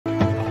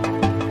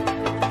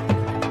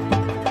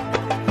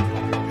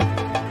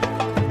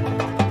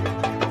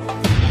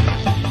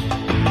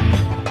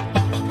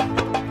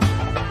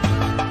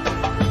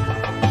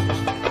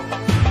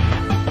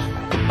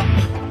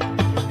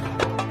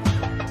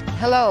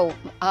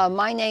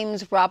My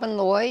name's Robin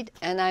Lloyd,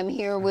 and I'm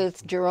here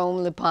with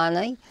Jerome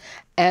Lipani,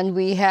 and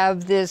we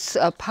have this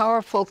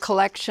powerful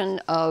collection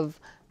of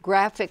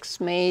graphics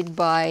made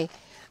by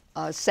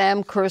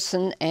Sam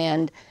Kerson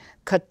and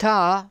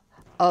Katah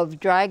of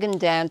Dragon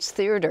Dance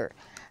Theater.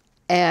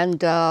 And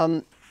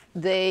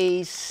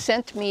they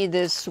sent me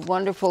this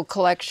wonderful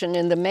collection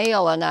in the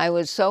mail, and I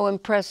was so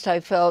impressed I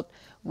felt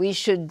we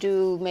should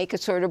make a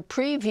sort of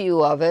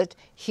preview of it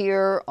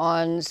here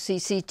on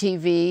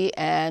CCTV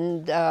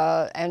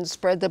and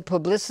spread the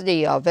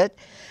publicity of it.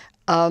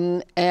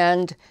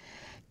 And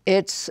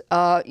it's,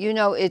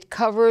 it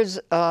covers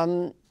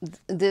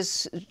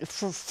this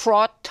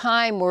fraught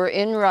time we're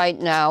in right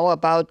now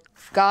about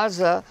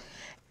Gaza.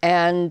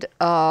 And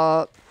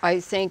I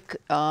think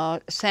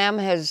Sam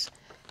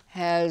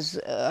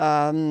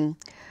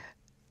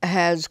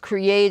has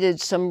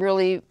created some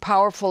really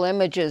powerful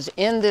images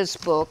in this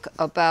book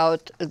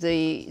about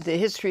the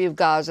history of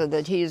Gaza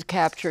that he has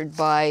captured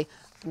by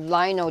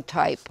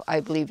linotype, I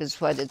believe is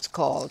what it's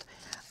called,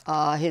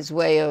 his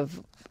way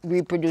of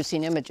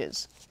reproducing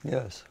images.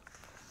 Yes.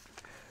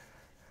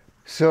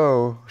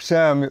 So,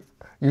 Sam,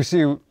 you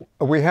see,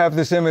 we have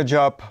this image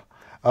up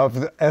of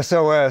the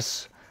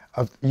SOS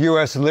of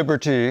U.S.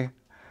 Liberty,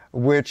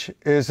 which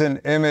is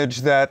an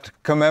image that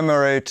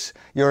commemorates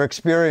your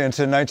experience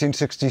in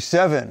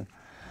 1967.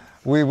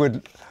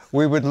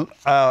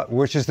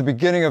 Which is the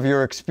beginning of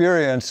your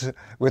experience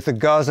with the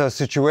Gaza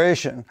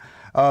situation.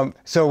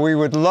 So we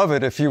would love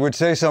it if you would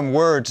say some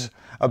words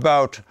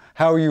about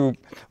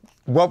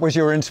what was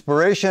your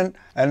inspiration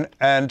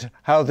and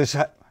how this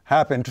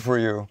happened for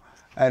you,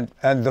 and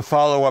the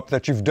follow-up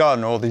that you've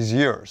done all these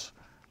years.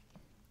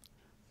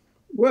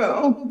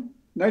 Well,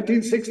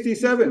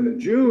 1967,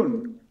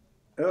 June.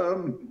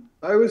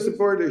 I was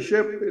aboard a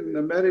ship in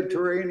the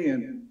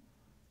Mediterranean.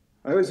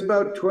 I was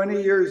about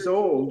 20 years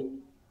old,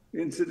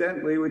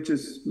 incidentally, which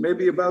is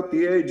maybe about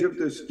the age of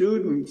the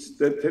students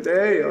that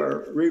today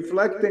are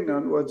reflecting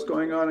on what's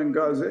going on in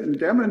Gaza and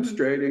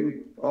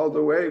demonstrating all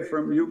the way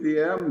from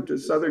UVM to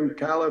Southern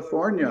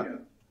California.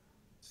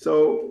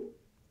 So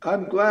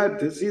I'm glad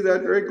to see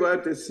that, very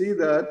glad to see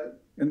that,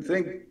 and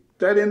think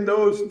that in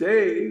those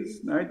days,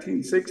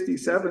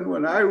 1967,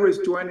 when I was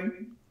 20,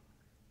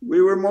 we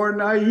were more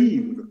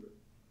naive.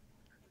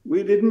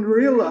 We didn't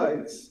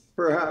realize,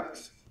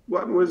 perhaps,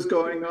 what was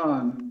going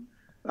on.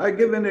 I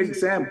give an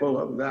example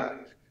of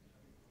that.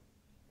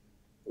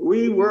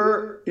 We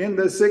were in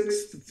the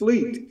Sixth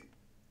Fleet.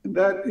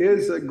 That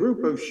is a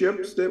group of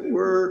ships that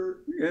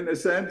were, in a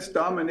sense,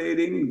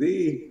 dominating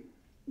the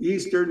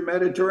Eastern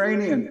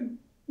Mediterranean.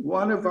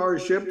 One of our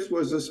ships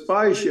was a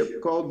spy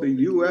ship called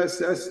the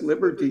USS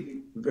Liberty.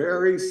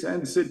 Very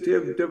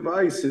sensitive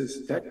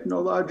devices,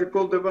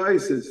 technological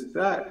devices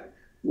that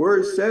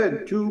were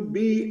said to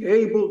be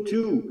able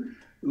to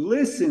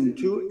listen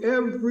to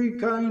every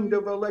kind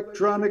of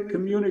electronic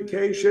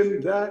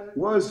communication that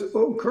was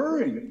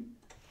occurring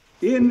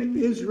in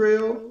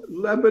Israel,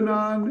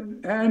 Lebanon,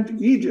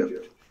 and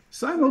Egypt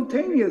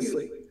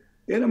simultaneously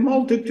in a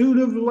multitude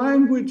of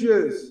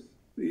languages.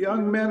 The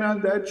young men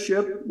on that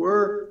ship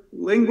were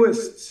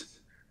linguists.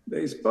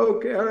 They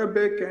spoke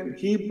Arabic and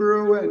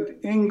Hebrew and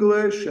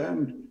English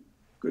and,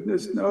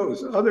 goodness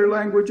knows, other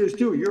languages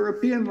too,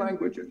 European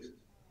languages.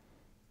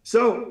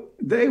 So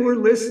they were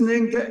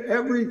listening to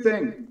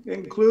everything,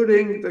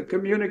 including the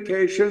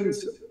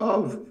communications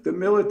of the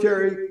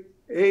military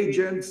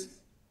agents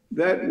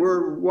that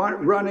were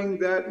running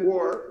that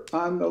war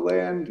on the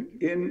land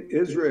in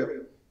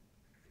Israel.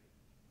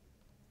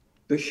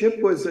 The ship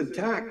was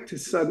attacked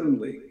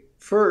suddenly.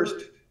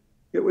 First,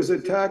 it was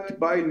attacked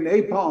by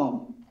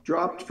napalm,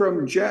 dropped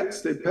from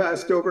jets that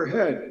passed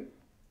overhead.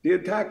 The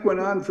attack went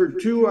on for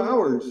 2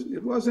 hours.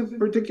 It wasn't a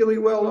particularly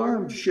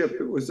well-armed ship.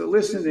 It was a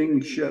listening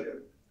ship.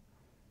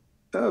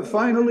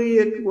 Finally,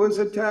 it was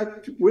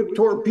attacked with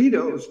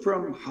torpedoes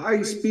from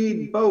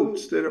high-speed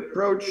boats that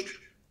approached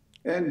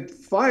and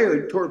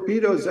fired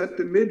torpedoes at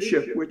the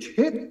midship, which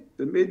hit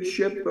the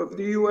midship of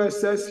the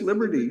USS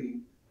Liberty.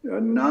 A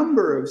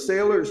number of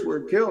sailors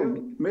were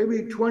killed.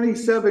 Maybe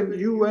 27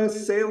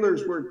 US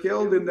sailors were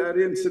killed in that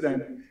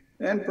incident,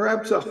 and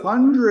perhaps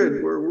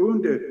 100 were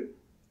wounded.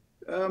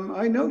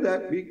 I know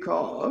that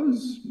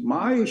because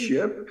my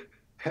ship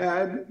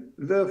had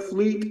the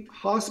fleet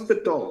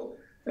hospital,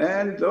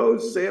 and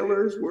those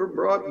sailors were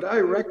brought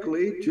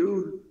directly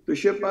to the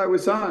ship I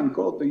was on,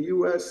 called the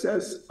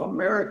USS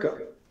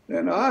America.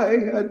 And I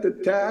had the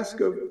task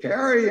of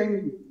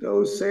carrying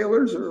those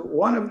sailors, or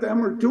one of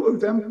them or two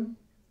of them,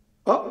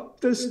 up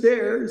the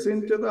stairs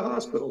into the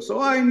hospital. So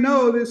I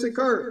know this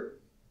occurred.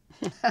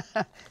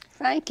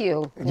 Thank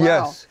you. Wow.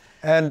 Yes.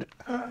 And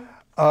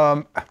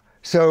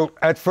so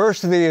at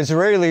first the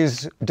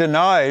Israelis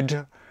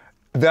denied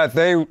that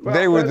they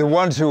were the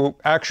ones who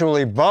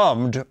actually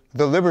bombed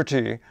the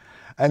Liberty,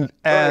 and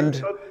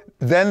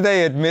then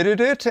they admitted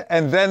it,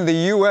 and then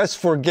the U.S.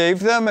 forgave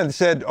them and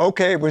said,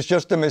 okay, it was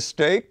just a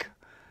mistake.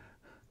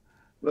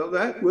 Well,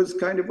 that was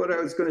kind of what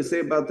I was going to say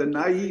about the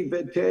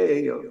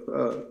naivete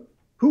of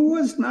who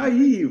was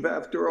naive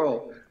after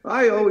all.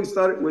 I always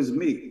thought it was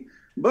me.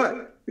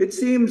 But it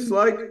seems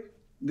like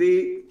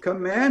the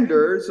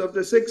commanders of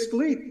the Sixth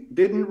Fleet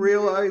didn't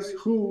realize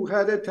who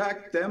had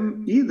attacked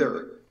them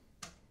either.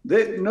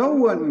 That no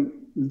one,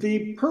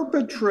 the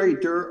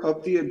perpetrator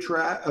of the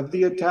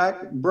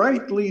attack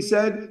brightly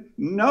said,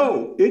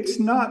 "No, it's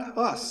not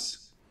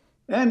us."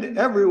 And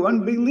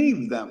everyone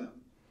believed them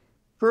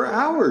for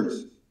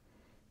hours,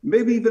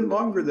 maybe even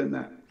longer than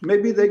that.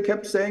 Maybe they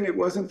kept saying it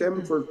wasn't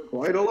them for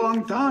quite a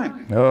long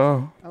time.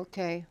 Oh.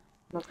 Okay.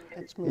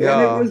 Let's move And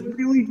Yeah. it was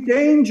really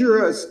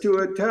dangerous to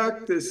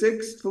attack the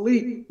Sixth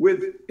Fleet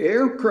with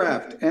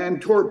aircraft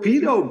and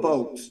torpedo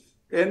boats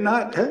and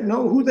not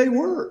know who they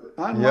were.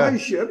 On my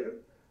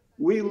ship,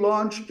 we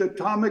launched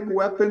atomic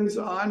weapons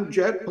on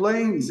jet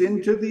planes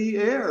into the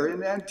air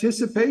in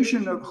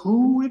anticipation of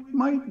who it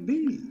might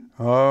be.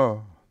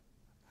 Oh.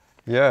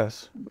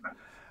 Yes.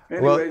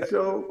 Anyway,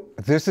 so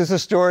this is a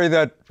story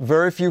that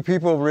very few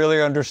people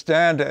really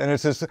understand, and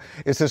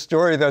it's a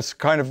story that's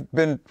kind of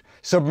been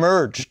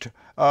submerged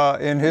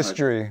in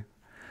history.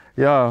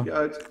 Yeah.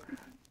 yeah, it's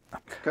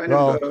kind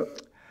of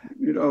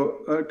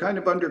a kind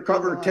of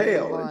undercover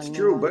tale. It's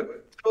true,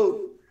 but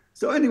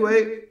so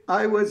anyway,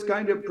 I was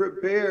kind of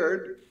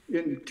prepared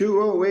in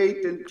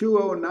 208 and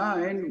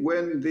 209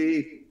 when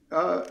the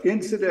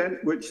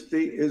incident, which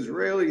the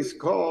Israelis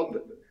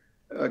called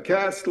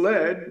cast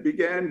lead,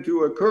 began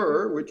to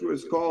occur, which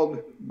was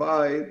called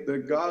by the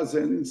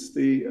Gazans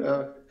the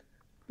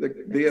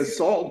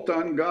assault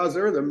on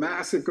Gaza, or the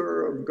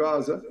massacre of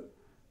Gaza.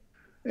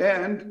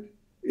 And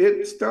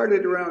it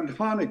started around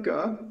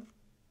Hanukkah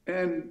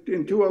and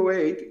in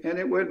 208, and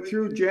it went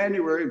through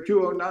January of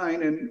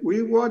 209, and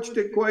we watched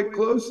it quite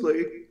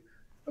closely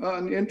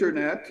on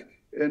internet,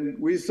 and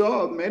we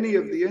saw many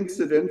of the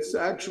incidents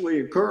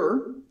actually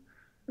occur,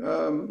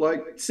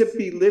 like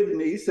Tzipi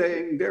Livni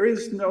saying there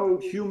is no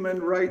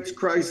human rights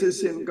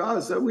crisis in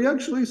Gaza. We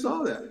actually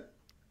saw that.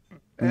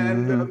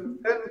 And then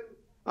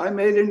I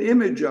made an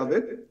image of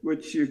it,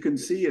 which you can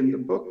see in the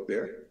book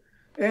there,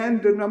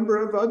 and a number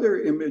of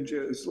other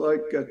images,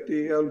 like at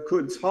the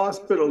Al-Quds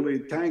Hospital, the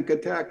tank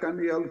attack on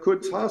the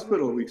Al-Quds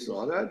Hospital. We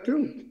saw that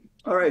too.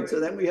 All right, so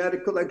then we had a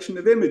collection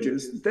of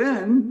images.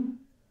 Then,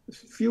 a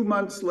few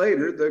months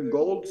later, the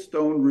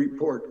Goldstone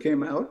report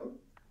came out.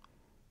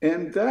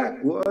 And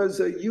that was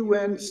a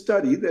UN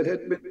study that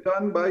had been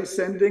done by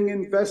sending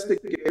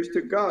investigators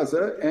to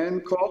Gaza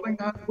and calling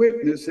on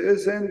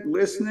witnesses and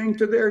listening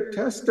to their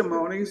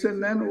testimonies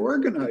and then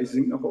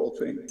organizing the whole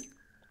thing.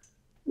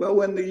 Well,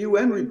 when the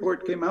UN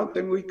report came out,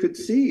 then we could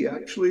see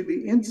actually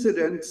the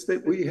incidents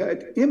that we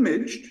had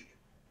imaged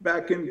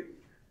back in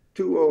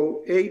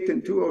 208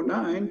 and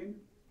 209,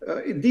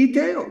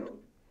 detailed,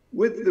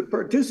 with the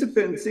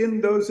participants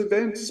in those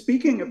events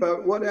speaking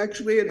about what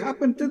actually had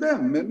happened to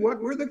them and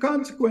what were the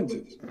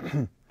consequences.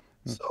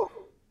 So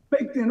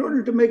in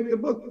order to make the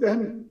book,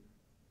 then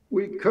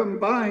we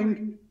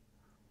combined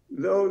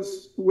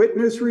those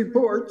witness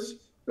reports,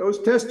 those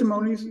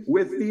testimonies,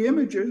 with the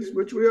images,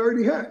 which we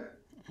already had.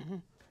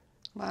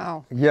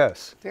 Wow.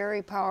 Yes.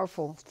 Very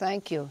powerful.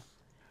 Thank you.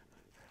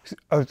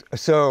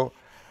 So,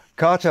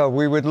 Katah,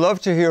 we would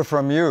love to hear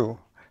from you,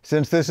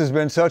 since this has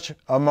been such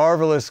a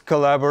marvelous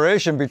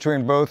collaboration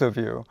between both of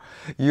you.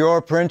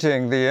 You're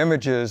printing the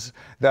images,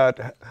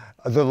 that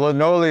the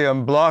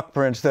linoleum block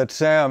prints that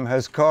Sam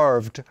has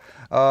carved.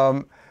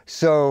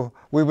 So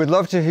we would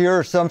love to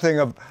hear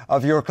something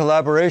of your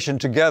collaboration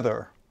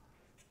together.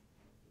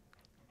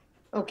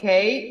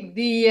 Okay,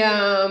 the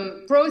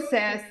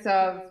process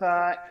of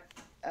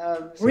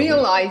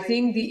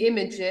realizing the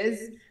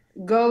images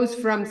goes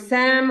from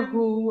Sam,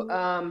 who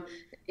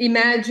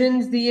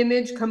imagines the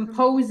image,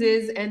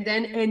 composes, and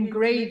then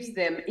engraves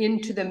them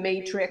into the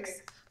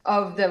matrix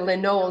of the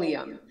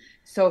linoleum.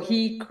 So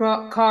he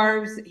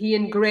carves, he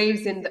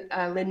engraves in the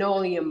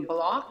linoleum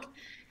block,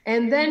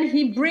 and then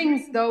he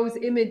brings those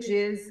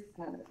images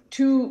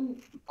to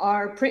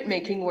our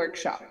printmaking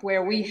workshop,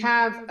 where we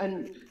have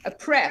a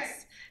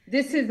press.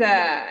 This is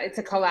it's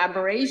a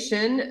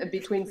collaboration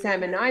between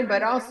Sam and I,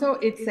 but also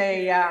it's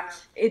a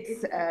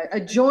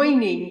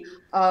joining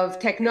of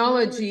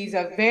technologies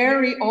of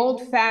very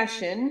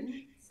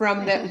old-fashioned,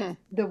 from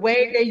the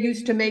way they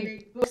used to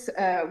make books,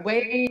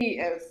 early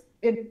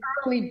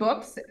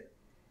books,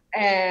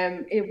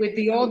 with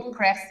the old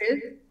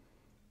presses,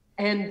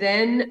 and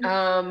then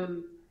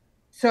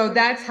so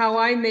that's how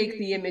I make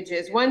the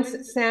images. Once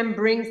Sam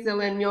brings the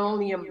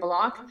linoleum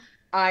block,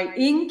 I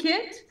ink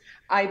it.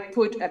 I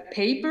put a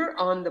paper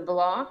on the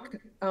block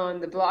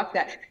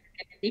that is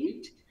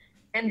inked,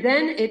 and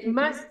then it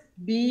must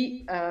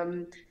be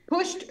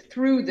pushed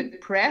through the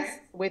press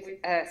with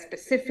a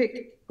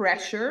specific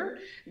pressure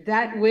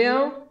that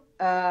will,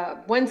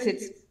 once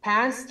it's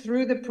passed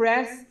through the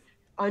press,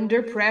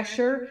 under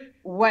pressure,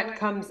 what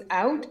comes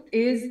out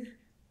is,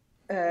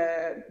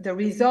 the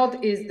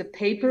result is the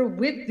paper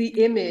with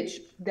the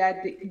image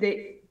that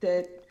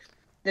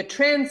the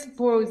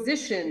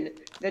transposition,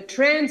 the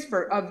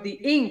transfer of the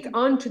ink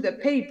onto the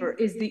paper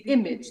is the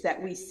image that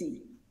we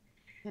see.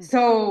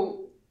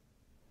 So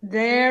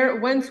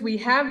once we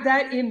have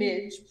that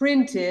image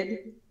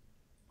printed,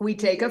 we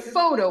take a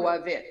photo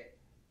of it.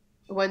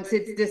 once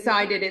it's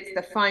decided it's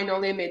the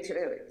final image,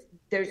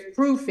 there's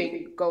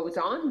proofing goes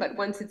on, but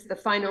once it's the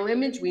final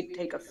image, we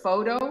take a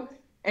photo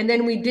and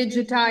then we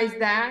digitize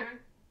that.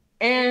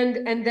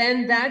 And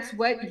then that's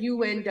what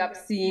you end up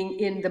seeing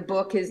in the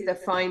book is the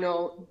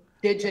final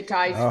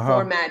digitized,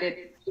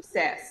 formatted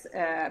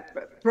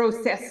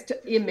processed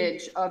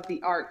image of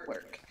the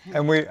artwork.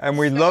 And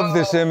we love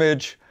this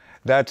image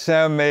that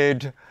Sam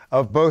made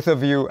of both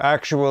of you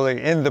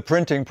actually in the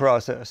printing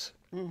process.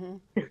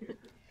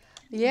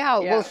 Yeah,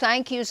 well,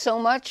 thank you so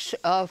much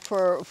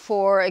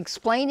for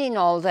explaining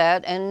all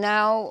that. And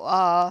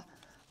now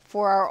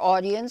for our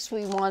audience,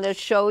 we want to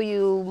show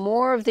you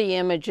more of the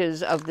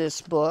images of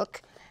this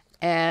book.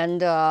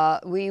 And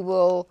we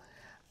will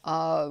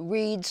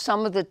read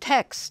some of the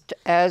text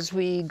as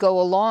we go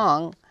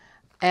along.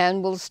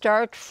 And we'll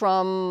start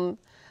from...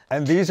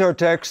 And these are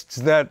texts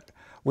that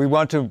we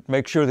want to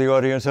make sure the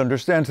audience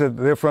understands that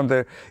they're from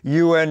the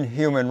UN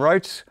Human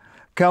Rights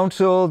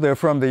Council, they're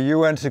from the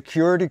UN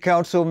Security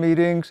Council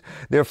meetings,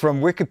 they're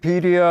from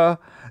Wikipedia,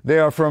 they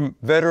are from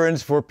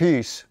Veterans for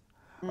Peace,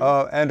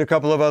 and a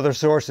couple of other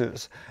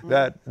sources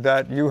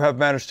that you have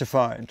managed to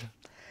find.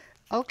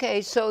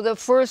 Okay, so the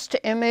first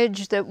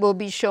image that we'll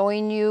be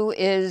showing you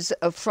is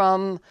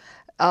from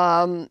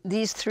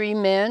these three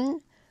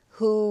men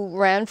who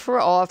ran for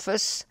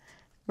office,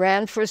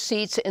 ran for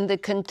seats in the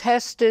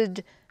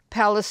contested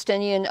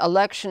Palestinian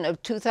election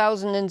of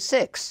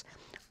 2006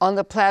 on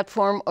the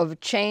platform of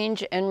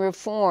change and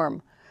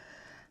reform,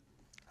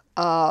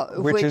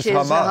 which is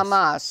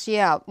Hamas.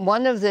 Yeah,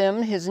 one of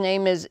them, his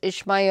name is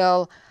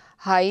Ismail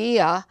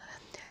Haniyeh,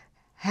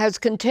 has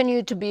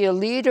continued to be a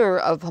leader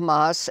of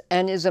Hamas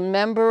and is a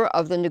member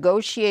of the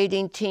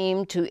negotiating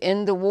team to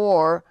end the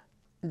war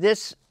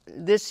this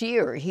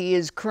year. He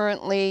is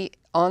currently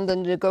on the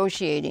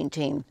negotiating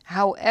team.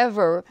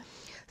 However,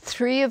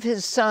 3 of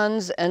his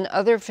sons and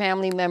other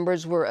family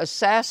members were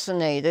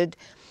assassinated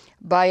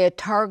by a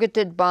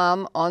targeted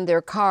bomb on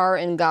their car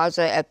in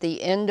Gaza at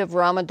the end of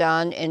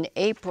Ramadan in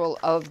April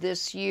of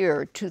this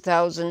year,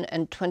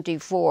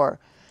 2024.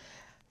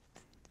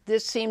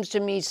 This seems to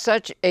me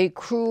such a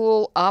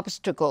cruel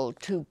obstacle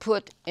to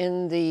put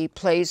in the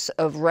place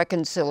of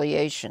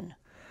reconciliation.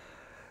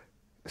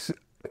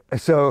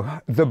 So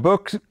the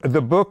book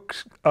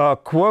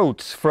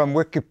quotes from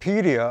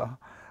Wikipedia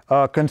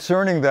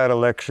concerning that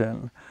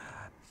election.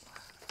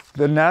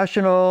 The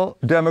National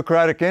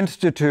Democratic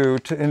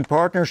Institute, in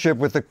partnership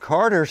with the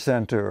Carter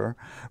Center,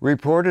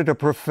 reported a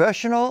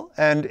professional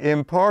and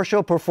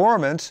impartial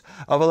performance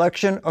of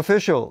election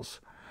officials.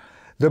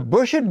 The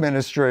Bush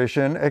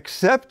administration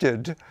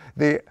accepted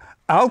the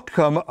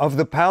outcome of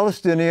the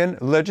Palestinian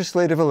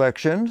legislative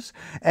elections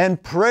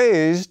and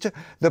praised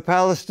the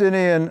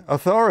Palestinian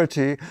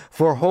Authority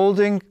for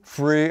holding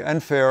free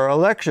and fair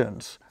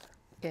elections.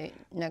 Okay,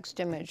 next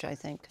image, I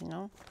think,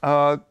 no?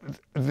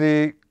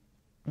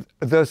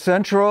 The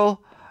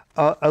Central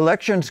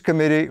Elections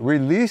Committee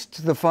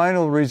released the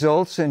final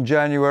results in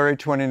January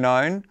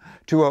 29,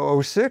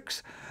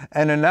 2006,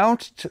 and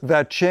announced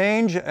that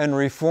Change and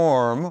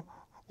Reform,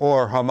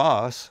 or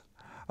Hamas,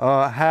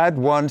 had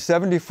won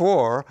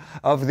 74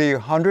 of the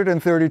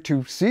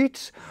 132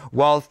 seats,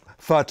 while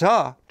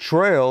Fatah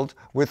trailed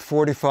with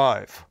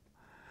 45.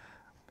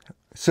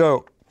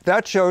 So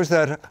that shows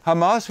that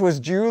Hamas was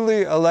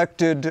duly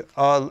elected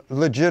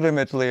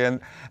legitimately,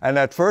 and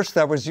at first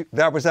that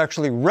was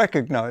actually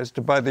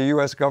recognized by the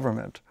U.S.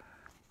 government.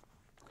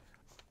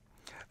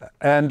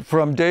 And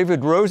from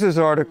David Rose's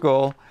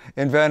article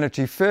in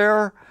Vanity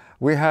Fair,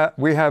 we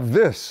have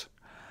this.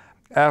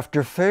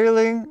 After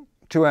failing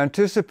to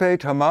anticipate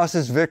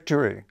Hamas's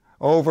victory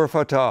over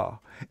Fatah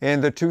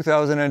in the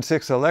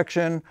 2006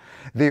 election,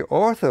 the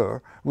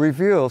author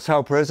reveals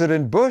how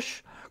President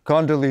Bush,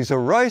 Condoleezza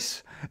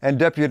Rice, and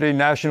Deputy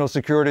National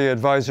Security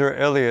Advisor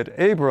Elliot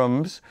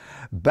Abrams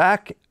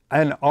back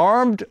an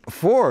armed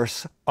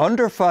force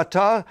under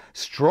Fatah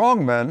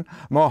strongman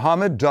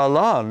Mohammed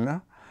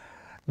Dahlan,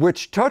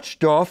 which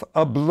touched off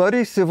a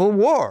bloody civil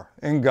war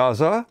in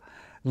Gaza,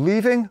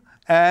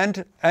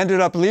 and ended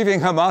up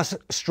leaving Hamas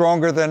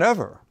stronger than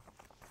ever.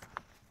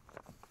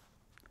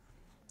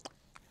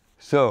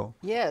 So.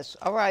 Yes,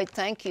 all right,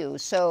 thank you.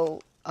 So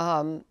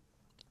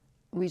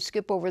we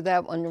skip over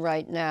that one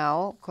right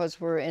now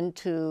because we're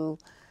into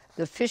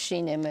the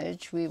fishing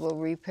image. We will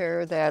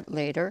repair that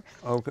later.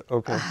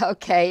 Okay.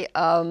 Okay,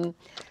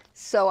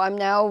 so I'm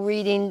now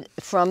reading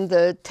from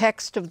the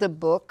text of the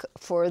book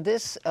for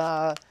this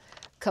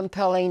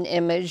compelling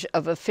image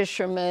of a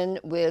fisherman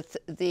with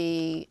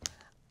the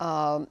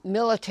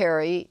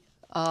military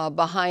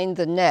behind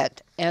the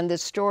net. And the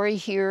story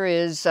here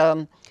is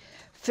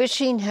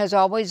fishing has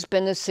always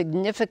been a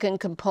significant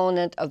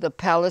component of the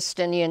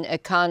Palestinian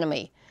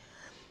economy.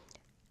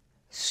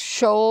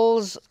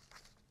 Shoals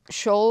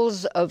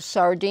of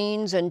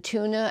sardines and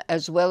tuna,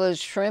 as well as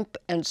shrimp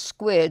and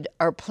squid,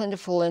 are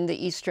plentiful in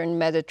the eastern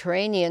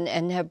Mediterranean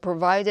and have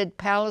provided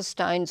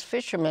Palestine's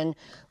fishermen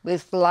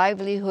with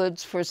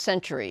livelihoods for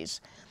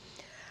centuries.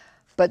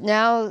 But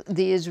now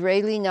the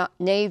Israeli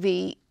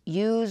Navy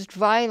used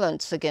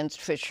violence against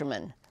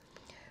fishermen.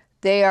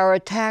 They are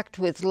attacked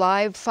with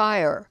live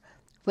fire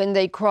when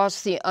they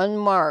cross the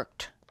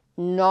unmarked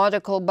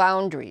nautical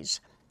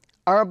boundaries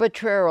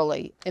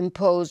arbitrarily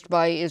imposed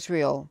by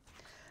Israel.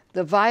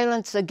 The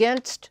violence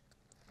against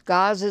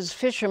Gaza's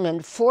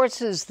fishermen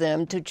forces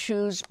them to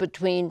choose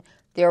between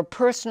their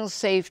personal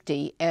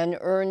safety and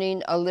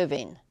earning a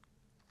living.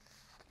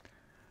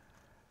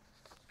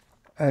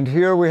 And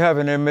here we have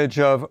an image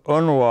of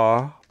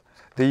UNRWA,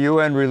 the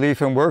UN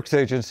Relief and Works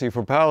Agency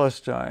for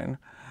Palestine,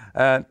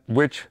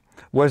 which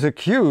was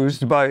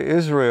accused by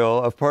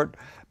Israel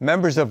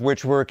members of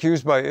which were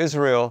accused by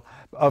Israel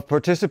of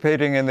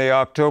participating in the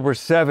October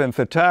 7th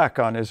attack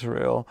on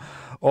Israel,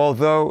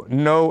 although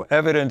no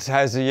evidence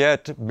has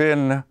yet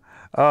been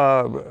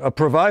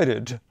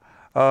provided.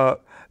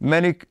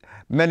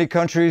 Many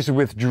countries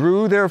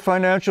withdrew their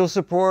financial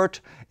support,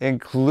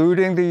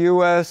 including the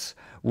U.S.,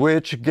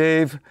 which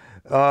gave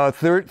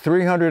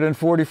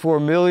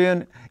 $344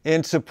 million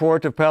in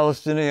support of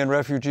Palestinian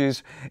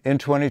refugees in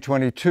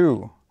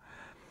 2022.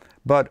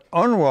 But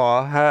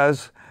UNRWA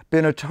has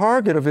been a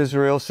target of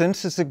Israel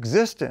since its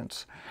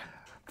existence.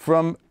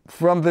 From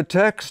the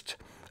text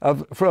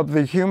from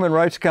the Human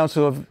Rights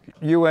Council of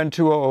UN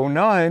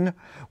 2009,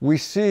 we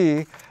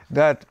see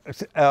that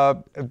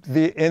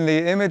in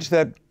the image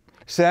that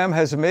Sam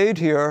has made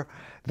here,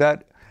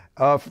 that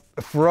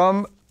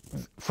from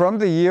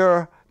the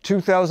year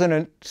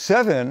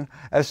 2007,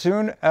 as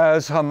soon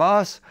as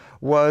Hamas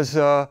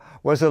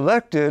was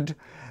elected,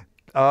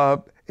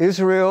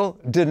 Israel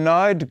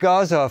denied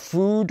Gaza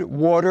food,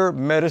 water,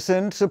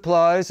 medicine,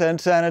 supplies,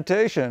 and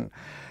sanitation.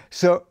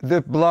 So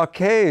the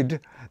blockade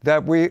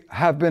that we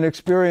have been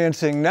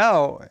experiencing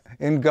now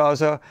in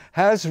Gaza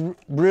has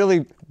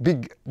really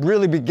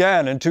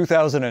began in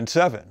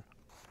 2007.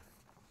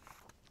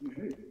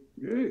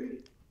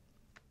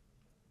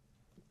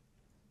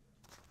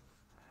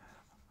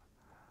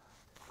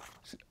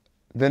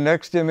 The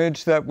next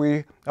image that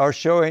we are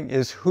showing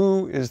is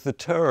who is the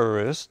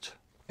terrorist.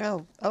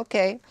 Oh,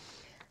 okay.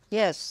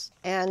 Yes,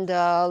 and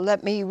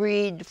let me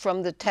read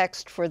from the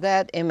text for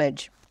that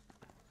image.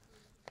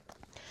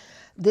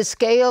 The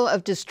scale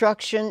of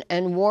destruction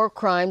and war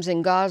crimes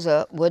in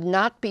Gaza would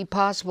not be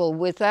possible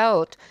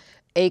without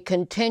a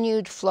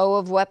continued flow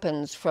of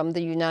weapons from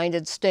the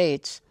United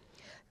States.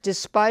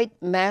 Despite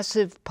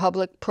massive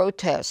public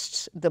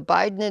protests, the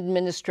Biden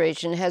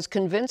administration has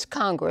convinced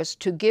Congress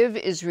to give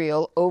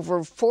Israel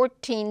over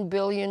 $14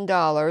 billion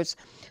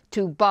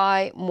to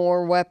buy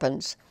more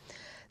weapons.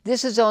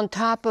 This is on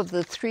top of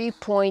the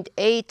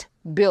 $3.8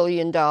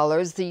 billion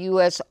the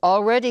U.S.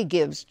 already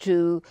gives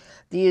to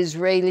the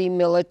Israeli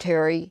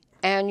military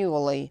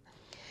annually.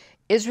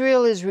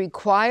 Israel is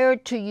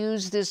required to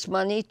use this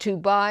money to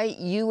buy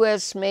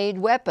U.S.-made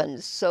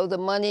weapons. So the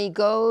money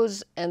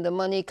goes and the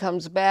money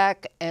comes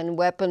back and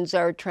weapons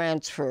are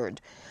transferred.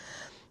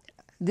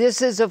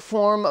 This is a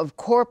form of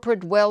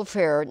corporate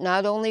welfare,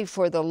 not only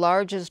for the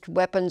largest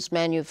weapons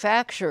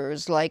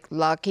manufacturers like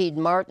Lockheed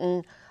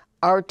Martin,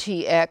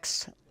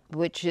 RTX,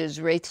 which is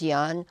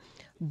Raytheon,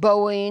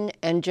 Boeing,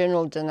 and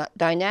General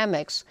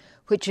Dynamics,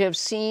 which have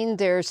seen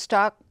their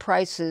stock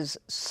prices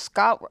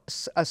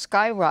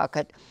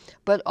skyrocket,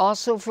 but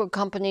also for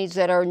companies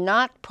that are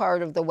not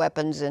part of the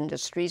weapons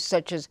industry,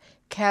 such as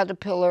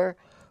Caterpillar,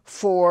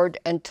 Ford,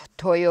 and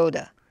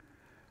Toyota.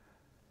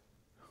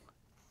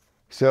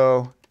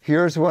 So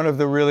here's one of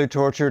the really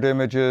tortured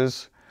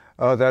images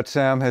that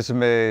Sam has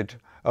made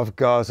of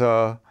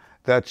Gaza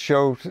that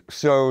shows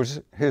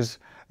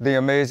the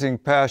amazing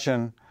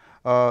passion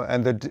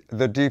and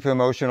the deep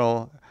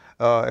emotional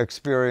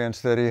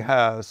experience that he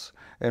has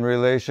in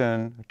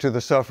relation to the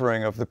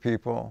suffering of the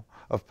people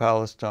of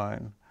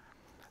Palestine.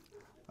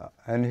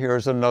 And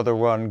here's another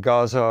one,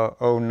 Gaza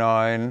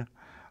 09,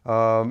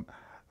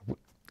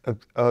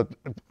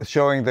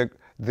 showing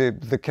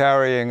the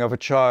carrying of a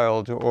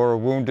child or a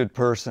wounded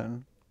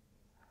person.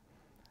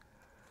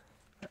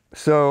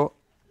 So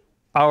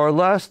our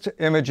last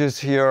images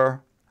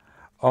here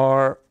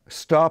are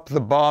Stop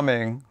the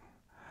Bombing,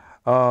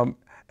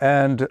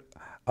 and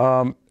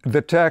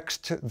the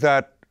text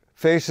that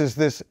faces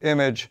this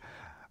image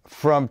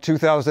from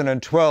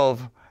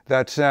 2012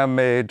 that Sam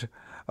made,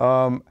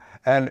 and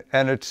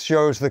it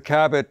shows the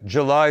Cabot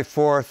July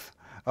 4th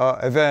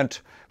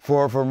event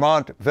for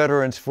Vermont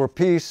Veterans for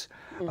Peace.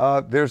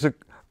 There's a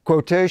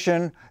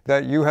quotation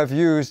that you have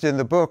used in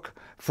the book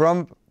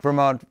from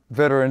Vermont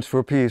Veterans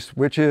for Peace,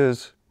 which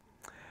is,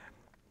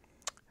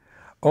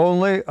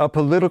 "Only a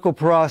political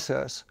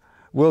process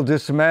will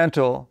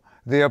dismantle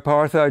the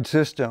apartheid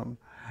system,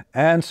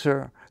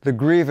 answer the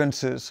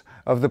grievances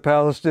of the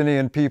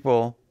Palestinian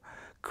people,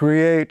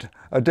 create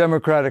a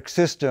democratic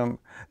system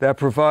that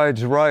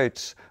provides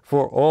rights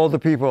for all the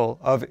people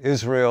of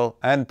Israel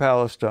and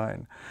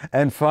Palestine,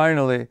 and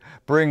finally,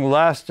 bring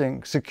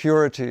lasting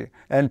security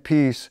and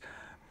peace.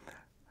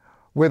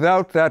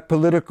 Without that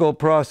political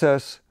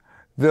process,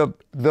 the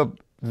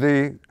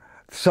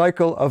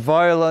cycle of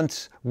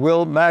violence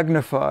will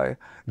magnify,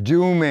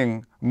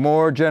 dooming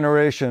more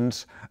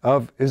generations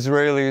of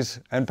Israelis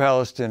and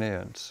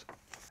Palestinians."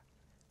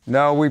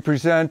 Now we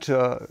present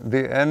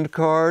the end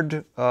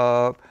card.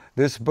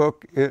 This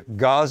book,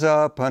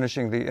 Gaza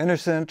Punishing the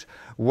Innocent,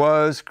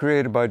 was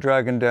created by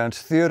Dragon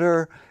Dance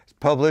Theatre,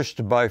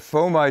 published by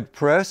Fomite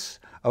Press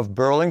of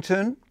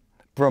Burlington,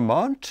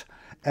 Vermont,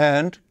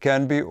 and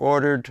can be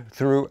ordered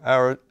through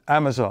our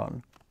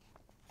Amazon.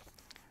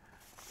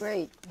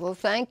 Great. Well,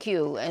 thank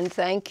you. And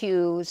thank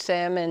you,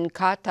 Sam and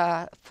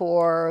Katah,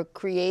 for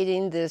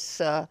creating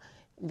this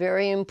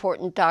very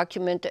important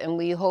document. And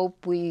we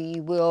hope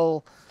we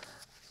will,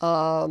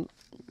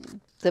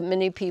 that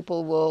many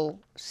people will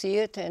see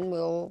it and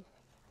will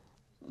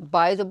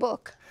buy the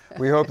book.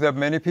 We hope that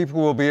many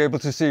people will be able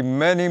to see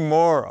many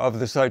more of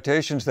the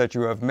citations that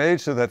you have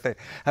made so that they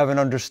have an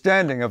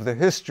understanding of the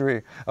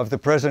history of the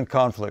present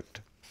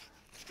conflict.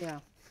 Yeah.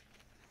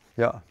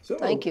 Yeah. So,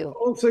 thank you.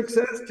 All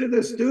success to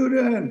the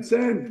students,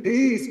 and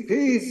peace,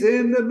 peace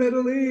in the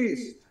Middle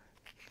East.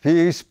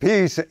 Peace,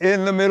 peace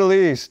in the Middle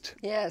East.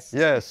 Yes.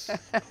 Yes.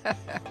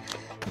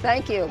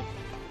 Thank you.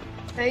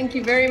 Thank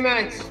you very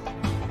much.